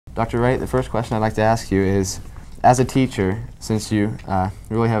Dr. Wright, the first question I'd like to ask you is, as a teacher, since you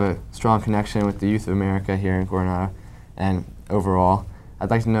really have a strong connection with the youth of America here in Coronado and overall, I'd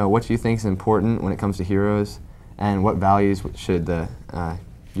like to know what you think is important when it comes to heroes and what values should the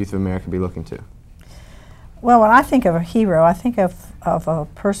youth of America be looking to? Well, when I think of a hero, I think of a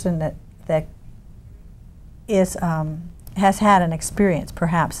person that is has had an experience,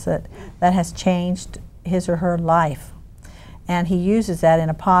 perhaps, that has changed his or her life, and he uses that in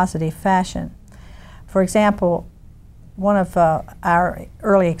a positive fashion. For example, one of our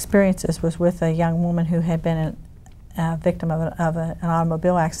early experiences was with a young woman who had been a victim of an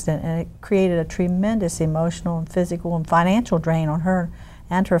automobile accident, and it created a tremendous emotional and physical and financial drain on her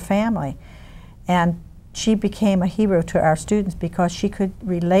and her family. And she became a hero to our students because she could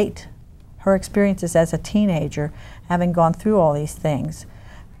relate her experiences as a teenager, having gone through all these things,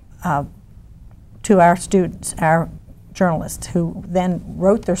 to our students, our journalists, who then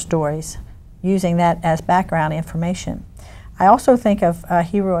wrote their stories using that as background information. I also think of a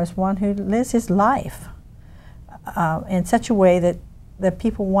hero as one who lives his life in such a way that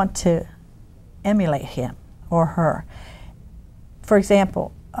people want to emulate him or her. For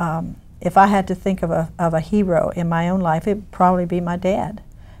example, if I had to think of a hero in my own life, it would probably be my dad,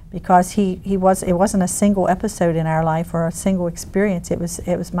 because it wasn't a single episode in our life or a single experience. It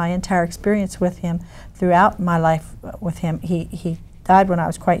was my entire experience with him throughout my life with him. He died when I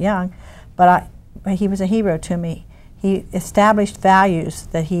was quite young, but he was a hero to me. He established values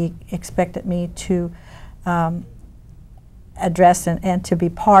that he expected me to address and to be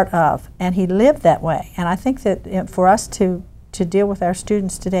part of, and he lived that way. And I think that for us to deal with our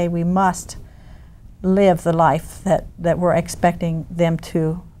students today, we must live the life that we're expecting them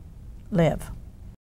to live.